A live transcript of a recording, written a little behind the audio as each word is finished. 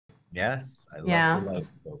Yes, I love the Yeah.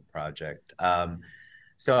 Lifeboat Project.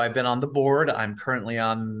 So I've been on the board. I'm currently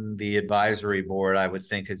on the advisory board, I would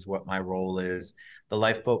think is what my role is. The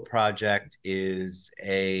Lifeboat Project is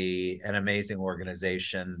an amazing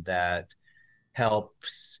organization that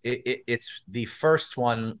helps. It's the first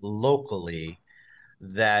one locally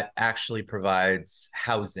that actually provides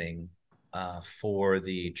housing for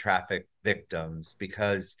the traffic victims,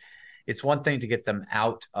 because it's one thing to get them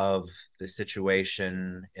out of the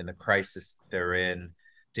situation in the crisis they're in,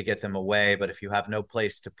 to get them away, but if you have no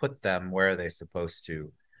place to put them, where are they supposed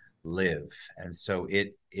to live? And so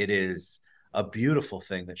it is a beautiful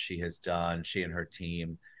thing that she has done, she and her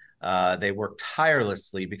team. They work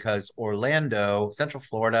tirelessly because Orlando, Central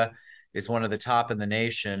Florida, is one of the top in the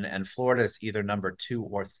nation, and Florida is either number 2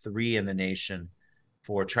 or 3 in the nation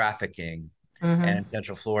for trafficking. Hmm. And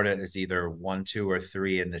Central Florida is either 1, 2, or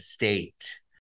 3 in the state.